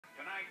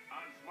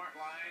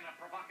a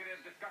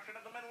provocative discussion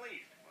of the Middle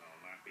East will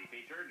not be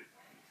featured.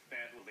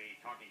 Instead, we'll be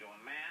talking to a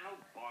man who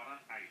bought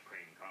an ice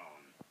cream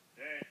cone.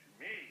 That's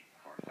me.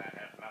 Of course, that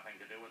has nothing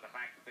to do with the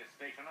fact that this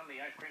station and the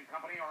ice cream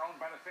company are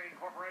owned by the same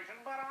corporation,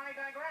 but I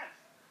digress.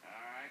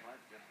 All right,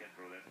 let's just get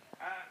through this.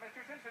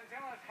 Mr. Simpson,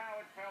 tell us how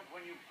it felt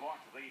when you bought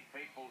the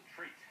fateful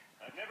treat.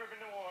 I've never been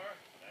to war.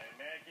 I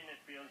imagine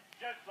it feels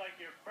just like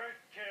your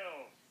first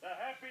kill. The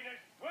happiness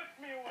swept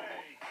me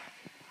away.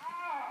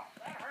 Oh,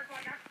 that hurt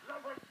like a...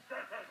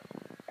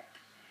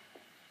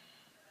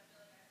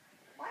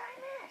 What I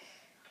miss?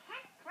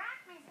 Kent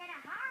Brockman said a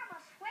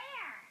horrible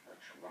swear.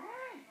 That's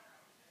right.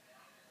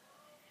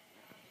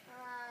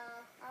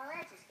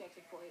 Let's just sketch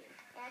it for you.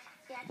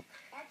 Sketch.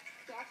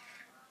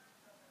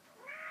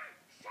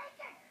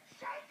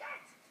 Shake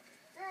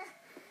it!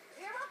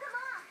 It won't come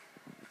off.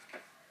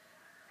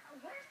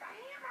 Where's the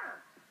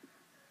hammer?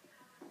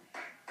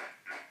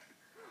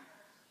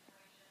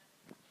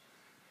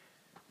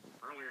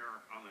 Earlier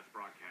on this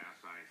broadcast,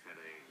 I said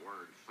a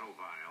word so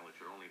vile it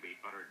should only be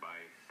uttered by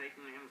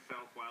Satan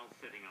himself while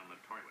sitting on the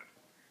toilet.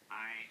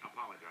 I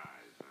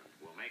apologize and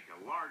will make a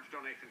large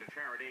donation to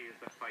charities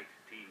that fight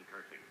teen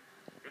cursing.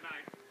 Good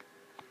night.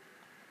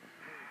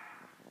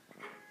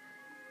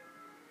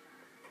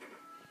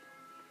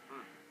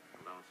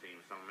 Don't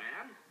seem so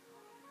mad.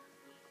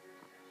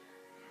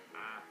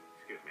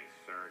 Excuse me,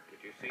 sir. Did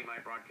you see my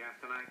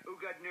broadcast tonight? Oh,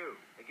 God, no.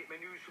 I get my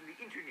news from the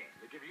internet,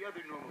 like every other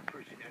normal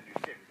person under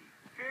 70.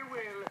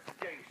 Farewell,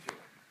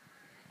 dinosaur.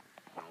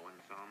 No one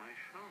saw my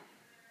show.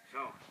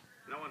 So,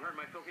 no one heard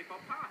my filthy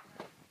faux pas.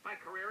 My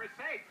career is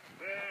safe.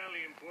 Well,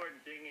 the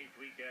important thing is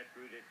we got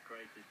through this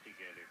crisis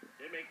together.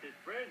 That makes us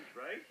friends,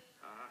 right?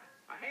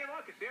 Hey,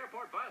 look, it's the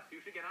airport bus.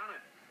 You should get on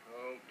it.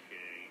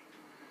 Okay.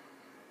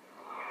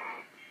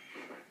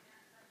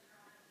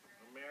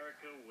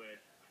 America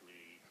West,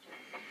 please.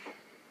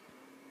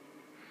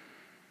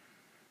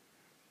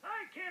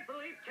 I can't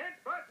believe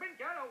Kent Brockman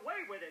got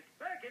away with it.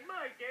 Back in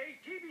my day,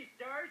 TV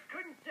stars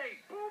couldn't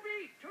say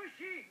booby,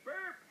 tushy,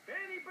 burp,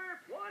 fanny burp,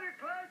 water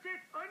closet,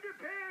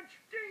 underpants,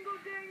 dingle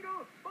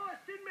dangle,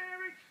 Boston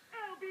marriage,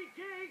 LB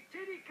gay,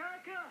 titty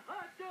caca,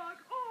 hot dog,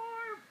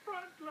 or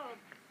front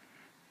lump.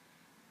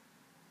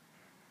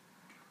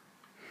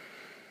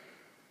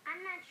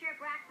 I'm not sure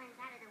Brockman's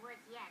out of the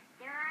woods yet.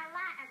 There are a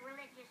lot of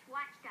religious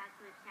watchdog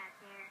groups out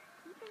there,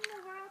 keeping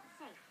the world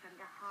safe from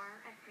the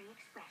horror of free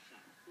expression.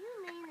 You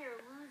mean there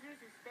are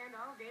losers who spend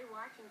all day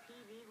watching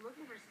TV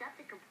looking for stuff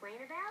to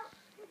complain about?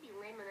 You'd be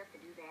lame enough to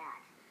do that.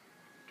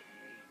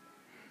 Okay.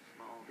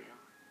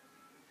 Smallville.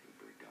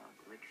 Super dog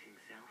licks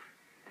himself.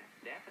 That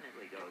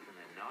definitely goes in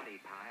the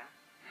naughty pile.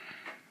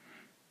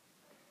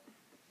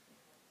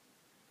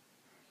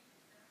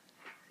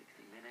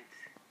 60 Minutes.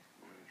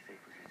 Morning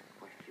Safer has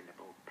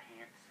questionable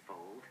pants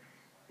fold.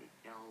 The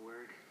L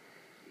word.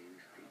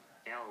 Use the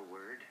L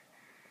word.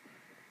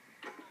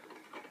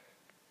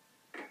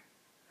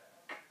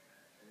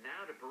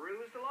 Now to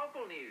peruse the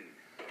local news.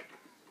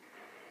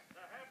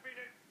 The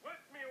happiness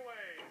swept me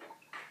away.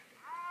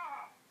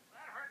 Oh,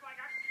 that hurt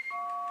like a...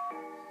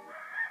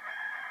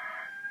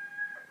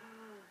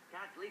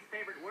 God's least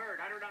favorite word.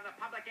 I